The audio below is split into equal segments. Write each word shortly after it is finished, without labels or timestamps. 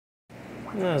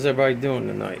How's everybody doing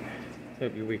tonight?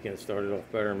 Hope your weekend started off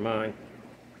better than mine.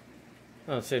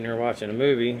 I was sitting here watching a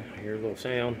movie, I hear a little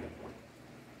sound,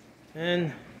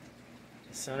 and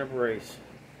the center brace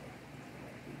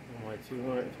on my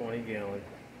 220 gallon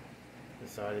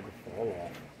decided to fall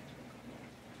off.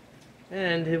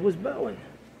 And it was bowing.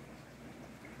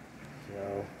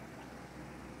 So,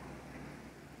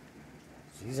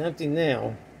 she's empty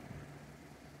now.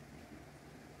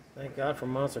 Thank God for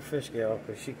Monster Fish Gal,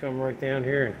 because she come right down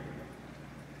here and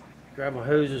grabbed my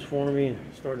hoses for me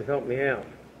and started to help me out.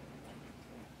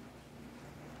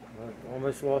 I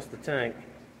almost lost the tank,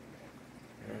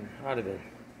 and I'd have been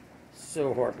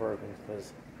so heartbroken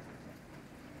because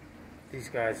these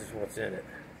guys is what's in it.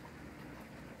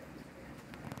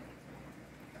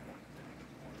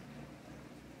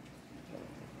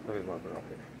 Let me bump her up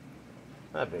here.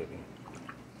 Hi, baby.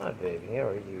 Hi, baby. How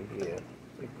are you? Yeah, you're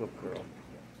a good girl.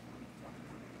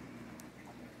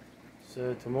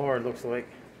 So tomorrow it looks like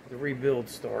the rebuild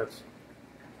starts.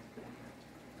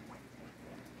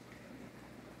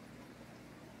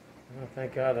 Oh,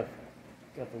 thank God I've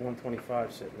got the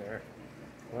 125 sitting there.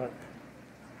 But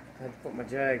I had to put my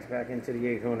Jags back into the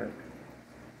 800.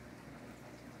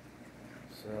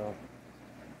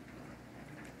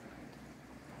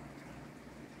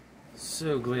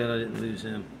 So glad I didn't lose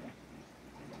him.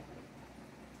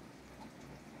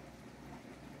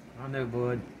 I know,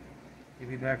 bud. You'll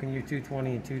be back in your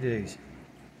 220 in 2 days.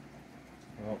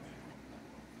 Well,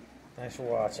 thanks for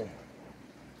watching.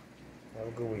 Have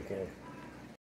a good weekend.